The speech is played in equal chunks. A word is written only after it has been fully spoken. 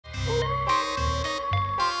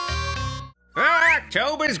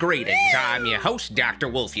October's greetings. I'm your host, Dr.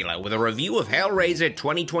 Wolfula, with a review of Hellraiser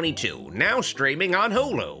 2022, now streaming on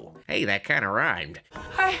Hulu. Hey, that kind of rhymed.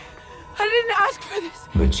 I didn't ask for this.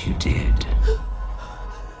 But you did.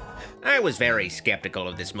 I was very skeptical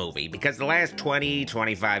of this movie because the last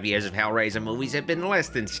 25 years of Hellraiser movies have been less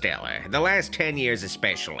than stellar. The last 10 years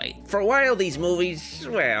especially. For a while, these movies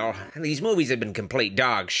have been complete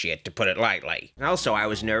dog shit, to put it lightly. Also, I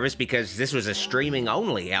was nervous because this was a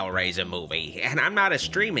streaming-only Hellraiser movie, and I'm not a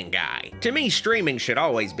streaming guy. To me, streaming should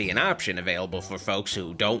always be an option available for folks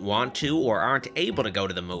who don't want to or aren't able to go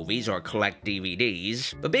to the movies or collect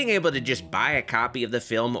DVDs, but being able to just buy a copy of the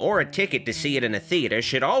film or a ticket to see it in a theater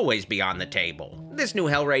should always be on the table. This new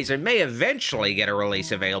Hellraiser may eventually get a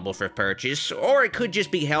release available for purchase, or it could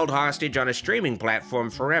just be held hostage on a streaming platform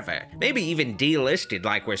forever, maybe even delisted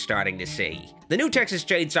like we're starting to see. The new Texas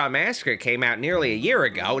Chainsaw Massacre came out nearly a year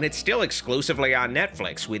ago, and it's still exclusively on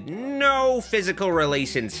Netflix, with no physical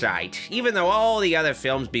release in sight, even though all the other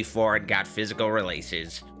films before it got physical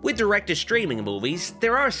releases. With direct-to-streaming movies,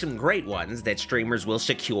 there are some great ones that streamers will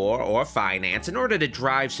secure or finance in order to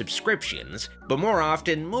drive subscriptions, but more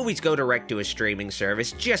often, movies go direct to a streaming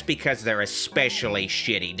service just because they're especially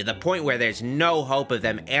shitty, to the point where there's no hope of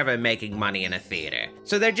them ever making money in a theater.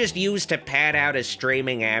 So they're just used to pad out a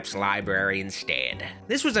streaming app's library instead.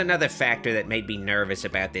 This was another factor that made me nervous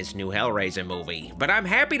about this new Hellraiser movie, but I'm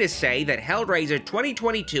happy to say that Hellraiser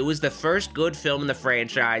 2022 is the first good film in the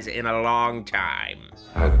franchise in a long time.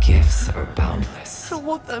 Our gifts are boundless. I don't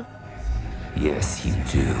want them. Yes, you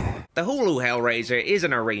do. The Hulu Hellraiser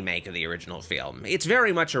isn't a remake of the original film. It's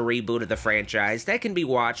very much a reboot of the franchise that can be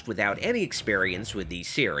watched without any experience with the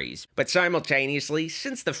series. But simultaneously,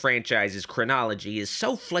 since the franchise's chronology is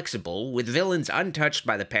so flexible, with villains untouched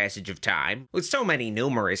by the passage of time, with so many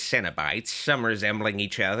numerous Cenobites, some resembling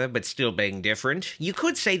each other but still being different, you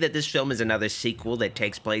could say that this film is another sequel that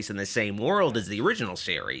takes place in the same world as the original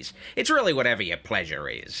series. It's really whatever your pleasure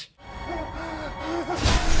is.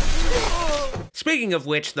 Speaking of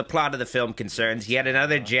which, the plot of the film concerns yet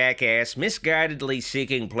another jackass misguidedly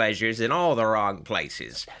seeking pleasures in all the wrong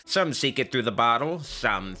places. Some seek it through the bottle,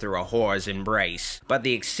 some through a whore's embrace. But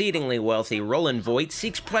the exceedingly wealthy Roland Voight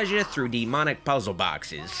seeks pleasure through demonic puzzle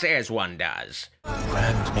boxes, as one does.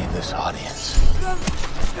 Grant me this audience.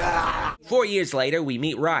 4 years later, we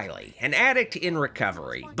meet Riley, an addict in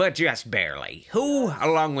recovery, but just barely, who,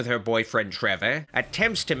 along with her boyfriend Trevor,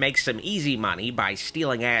 attempts to make some easy money by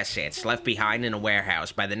stealing assets left behind in a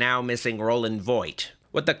warehouse by the now missing Roland Voight.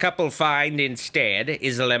 What the couple find instead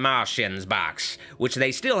is a Le Martian's box, which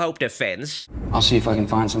they still hope to fence. I'll see if I can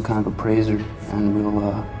find some kind of appraiser, and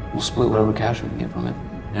we'll split whatever cash we can get from it.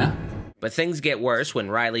 Yeah? But things get worse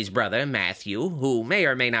when Riley's brother, Matthew, who may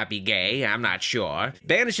or may not be gay, I'm not sure,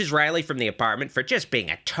 banishes Riley from the apartment for just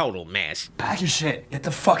being a total mess. Pack your shit. Get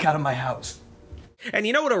the fuck out of my house. And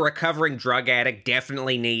you know what a recovering drug addict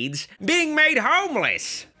definitely needs? Being made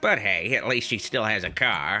homeless! But hey, at least she still has a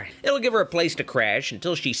car. It'll give her a place to crash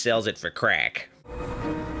until she sells it for crack.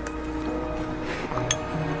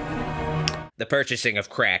 The purchasing of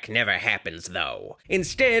crack never happens, though.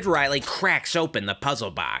 Instead, Riley cracks open the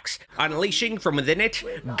puzzle box, unleashing from within it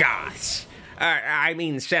goths.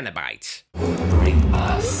 Cenobites. Bring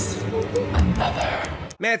us another.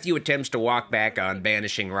 Matthew attempts to walk back on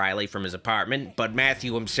banishing Riley from his apartment, but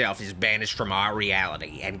Matthew himself is banished from our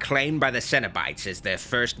reality and claimed by the Cenobites as their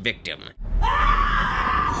first victim.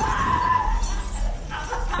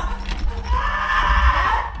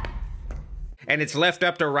 And it's left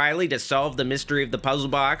up to Riley to solve the mystery of the puzzle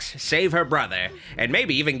box, save her brother, and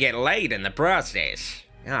maybe even get laid in the process.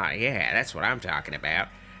 Oh yeah, that's what I'm talking about.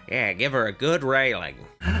 Yeah, give her a good railing.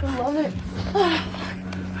 I love it.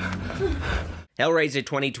 Hellraiser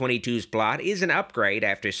 2022's plot is an upgrade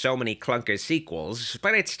after so many clunker sequels,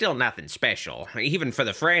 but it's still nothing special, even for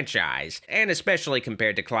the franchise, and especially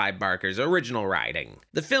compared to Clive Barker's original writing.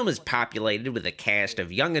 The film is populated with a cast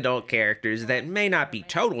of young adult characters that may not be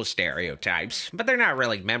total stereotypes, but they're not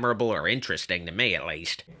really memorable or interesting to me, at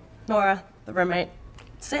least. Nora, the roommate.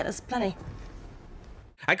 Say there's plenty.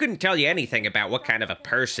 I couldn't tell you anything about what kind of a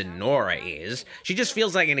person Nora is. She just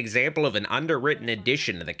feels like an example of an underwritten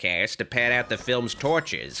addition to the cast to pad out the film's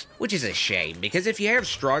torches. Which is a shame, because if you have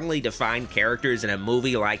strongly defined characters in a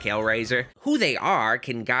movie like Hellraiser, who they are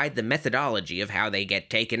can guide the methodology of how they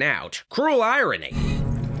get taken out. Cruel irony.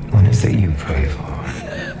 What is it you pray for?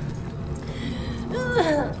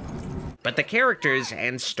 But the characters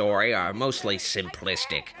and story are mostly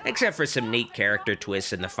simplistic, except for some neat character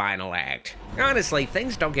twists in the final act. Honestly,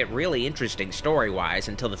 things don't get really interesting story-wise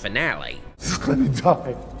until the finale. Just let me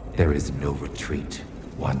die. There is no retreat.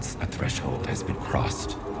 once a threshold has been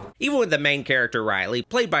crossed. Even with the main character Riley,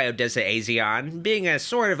 played by Odessa Azion, being a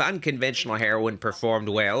sort of unconventional heroine performed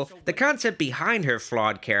well, the concept behind her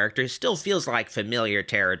flawed character still feels like familiar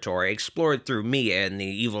territory explored through Mia in the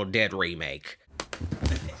Evil Dead remake.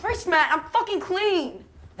 First, Matt, I'm fucking clean.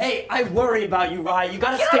 Hey, I worry about you, Ryan. You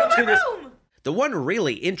gotta Get stick out of to my this. room! The one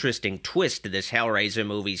really interesting twist to this Hellraiser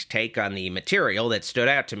movie's take on the material that stood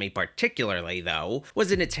out to me particularly, though,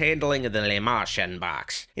 was in its handling of the Le Marchand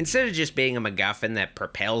box. Instead of just being a MacGuffin that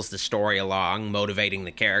propels the story along, motivating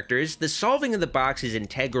the characters, the solving of the box is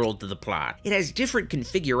integral to the plot. It has different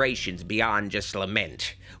configurations beyond just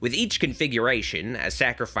lament. With each configuration, a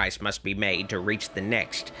sacrifice must be made to reach the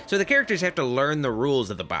next, so the characters have to learn the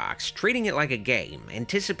rules of the box, treating it like a game,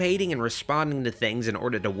 anticipating and responding to things in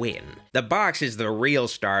order to win. The box is the real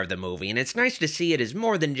star of the movie, and it's nice to see it as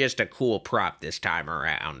more than just a cool prop this time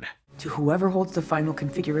around. To whoever holds the final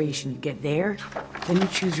configuration, you get there, then you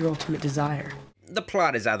choose your ultimate desire. The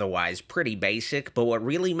plot is otherwise pretty basic, but what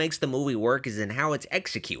really makes the movie work is in how it's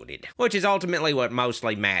executed, which is ultimately what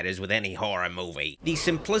mostly matters with any horror movie. The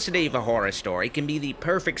simplicity of a horror story can be the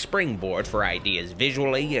perfect springboard for ideas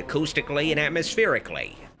visually, acoustically, and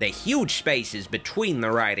atmospherically. The huge spaces between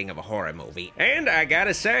the writing of a horror movie. And I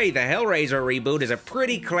gotta say, the Hellraiser reboot is a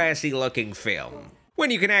pretty classy looking film.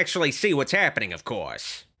 When you can actually see what's happening, of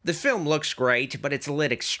course. The film looks great, but it's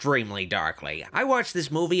lit extremely darkly. I watched this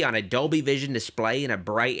movie on a Dolby Vision display in a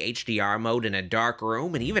bright HDR mode in a dark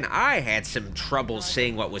room, and even I had some trouble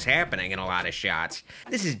seeing what was happening in a lot of shots.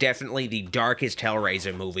 This is definitely the darkest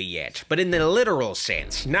Hellraiser movie yet, but in the literal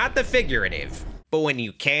sense, not the figurative. But when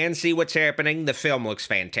you can see what's happening, the film looks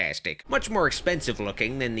fantastic. Much more expensive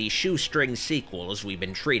looking than the shoestring sequels we've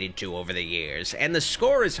been treated to over the years, and the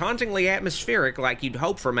score is hauntingly atmospheric like you'd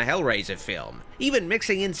hope from a Hellraiser film, even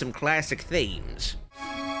mixing in some classic themes.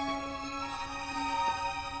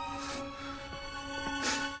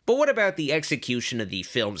 But what about the execution of the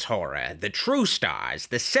film's horror? The true stars,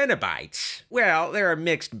 the Cenobites? Well, they're a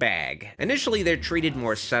mixed bag. Initially, they're treated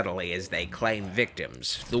more subtly as they claim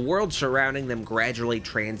victims. The world surrounding them gradually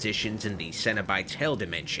transitions in the Cenobites' hell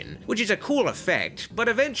dimension, which is a cool effect, but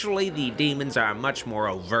eventually the demons are much more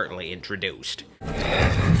overtly introduced.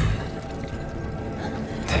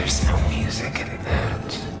 There's no music in that.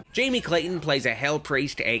 Jamie Clayton plays a hell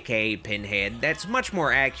priest, aka Pinhead, that's much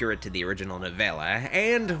more accurate to the original novella,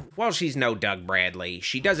 and while she's no Doug Bradley,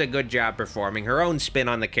 she does a good job performing her own spin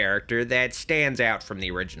on the character that stands out from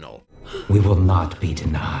the original. We will not be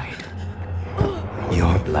denied.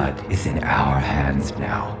 Your blood is in our hands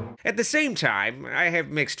now. At the same time, I have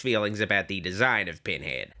mixed feelings about the design of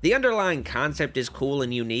Pinhead. The underlying concept is cool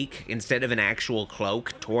and unique. Instead of an actual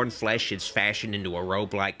cloak, torn flesh is fashioned into a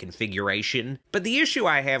robe-like configuration. But the issue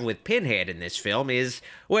I have with Pinhead in this film is,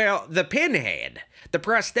 well, the Pinhead. The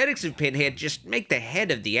prosthetics of Pinhead just make the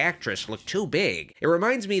head of the actress look too big. It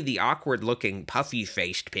reminds me of the awkward-looking,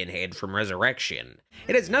 puffy-faced Pinhead from Resurrection.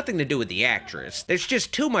 It has nothing to do with the actress. There's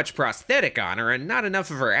just too much prosthetic on her and not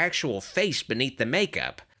enough of her actual face beneath the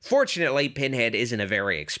makeup. Fortunately, Pinhead isn't a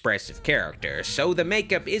very expressive character, so the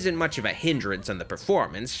makeup isn't much of a hindrance on the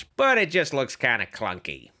performance, but it just looks kinda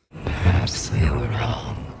clunky. Perhaps we were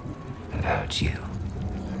wrong about you.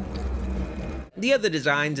 The other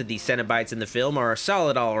designs of the Cenobites in the film are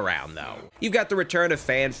solid all around, though. You've got the return of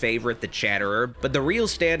fan favorite the Chatterer, but the real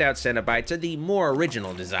standout Cenobites are the more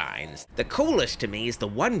original designs. The coolest to me is the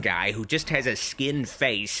one guy who just has a skinned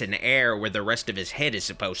face and air where the rest of his head is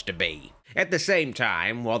supposed to be. At the same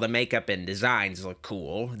time, while the makeup and designs look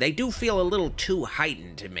cool, they do feel a little too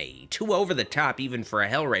heightened to me, too over the top even for a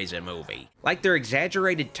Hellraiser movie. Like they're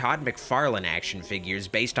exaggerated Todd McFarlane action figures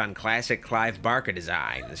based on classic Clive Barker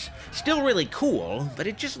designs. Still really cool, but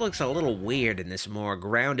it just looks a little weird in this more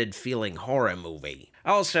grounded feeling horror movie.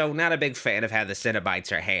 Also, not a big fan of how the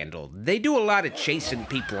Cenobites are handled. They do a lot of chasing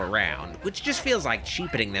people around, which just feels like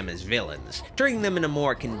cheapening them as villains, turning them into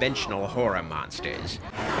more conventional horror monsters.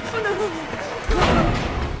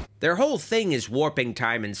 Their whole thing is warping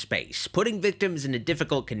time and space, putting victims into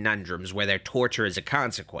difficult conundrums where their torture is a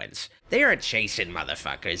consequence. They aren't chasing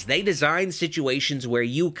motherfuckers, they design situations where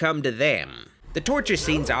you come to them. The torture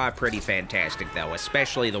scenes are pretty fantastic though,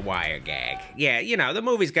 especially the wire gag. Yeah, you know, the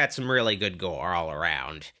movie's got some really good gore all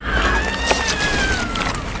around.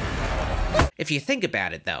 If you think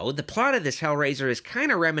about it though, the plot of this Hellraiser is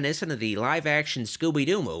kinda reminiscent of the live-action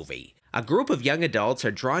Scooby-Doo movie. A group of young adults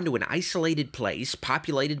are drawn to an isolated place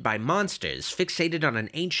populated by monsters fixated on an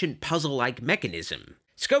ancient puzzle-like mechanism.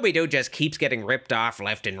 Scooby-Doo just keeps getting ripped off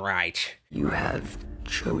left and right. You have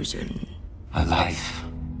chosen a life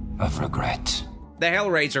of regret. The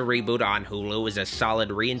Hellraiser reboot on Hulu is a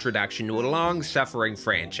solid reintroduction to a long-suffering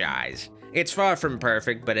franchise. It's far from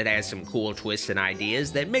perfect, but it has some cool twists and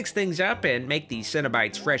ideas that mix things up and make these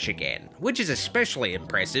Cenobites fresh again, which is especially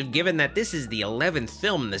impressive given that this is the 11th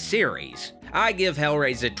film in the series. I give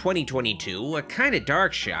Hellraiser 2022 a kinda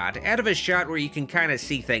dark shot out of a shot where you can kinda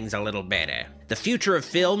see things a little better. The future of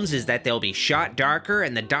films is that they'll be shot darker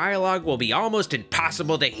and the dialogue will be almost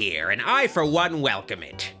impossible to hear, and I for one welcome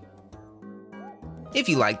it. If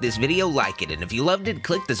you liked this video, like it, and if you loved it,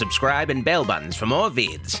 click the subscribe and bell buttons for more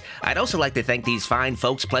vids. I'd also like to thank these fine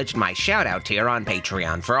folks pledged my shout-out tier on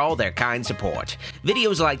Patreon for all their kind support.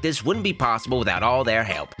 Videos like this wouldn't be possible without all their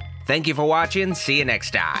help. Thank you for watching, see you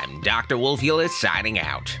next time. Dr. Wolfula signing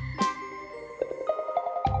out.